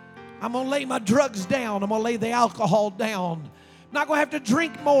 I'm going to lay my drugs down. I'm going to lay the alcohol down. I'm not going to have to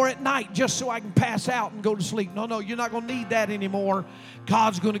drink more at night just so I can pass out and go to sleep. No, you're not going to need that anymore.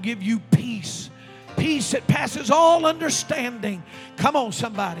 God's going to give you peace. Peace that passes all understanding. Come on,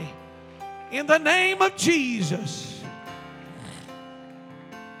 somebody. In the name of Jesus.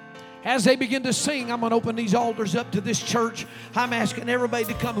 As they begin to sing, I'm going to open these altars up to this church. I'm asking everybody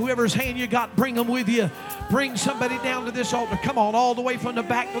to come. Whoever's hand you got, bring them with you. Bring somebody down to this altar. Come on, all the way from the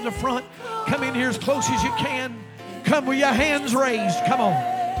back to the front. Come in here as close as you can. Come with your hands raised. Come on.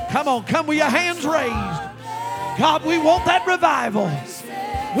 Come on. Come with your hands raised. God, we want that revival.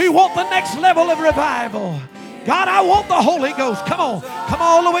 We want the next level of revival. God, I want the Holy Ghost. Come on. Come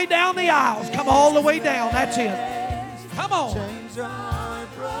all the way down the aisles. Come all the way down. That's it. Come on.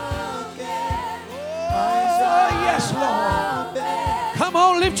 Oh, yes, Lord. Come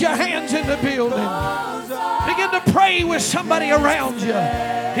on, lift your hands in the building. Begin to pray with somebody around you.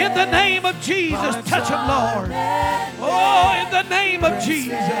 In the name of Jesus, touch them, Lord. Oh, in the name of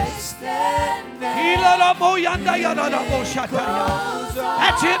Jesus. That's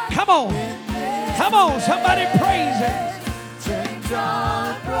it. Come on. Come on, somebody praise it.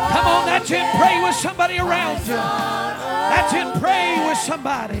 Come on, that's it. Pray with somebody around you. That's it. Pray with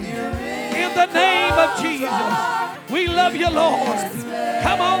somebody. In the name of Jesus. We love you, Lord.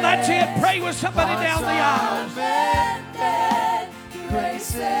 Come on, that's it. Pray with somebody down the aisle.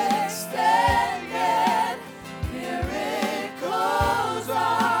 Grace extended, miracles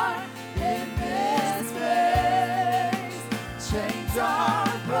are in this place. Chains are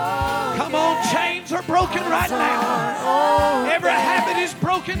broken. Come on, chains are broken right now. Every habit is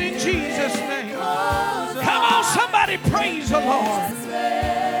broken in Jesus' name. Come on, somebody praise the Lord.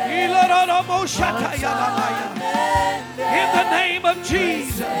 In the name of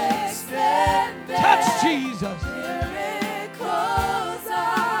Jesus. Touch Jesus. Miracles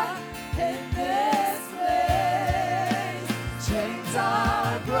are in this place. Chains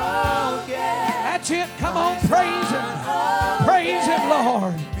are broken. That's it. Come on, praise Him. Praise Him,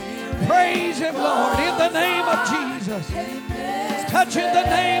 Lord. Praise Him, Lord. In the name of Jesus. Touch in the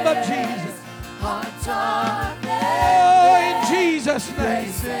name of Jesus. Oh, in Jesus'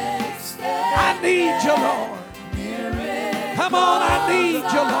 name. I need you, Lord. Come on, I need you,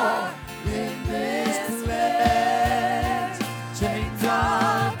 Lord.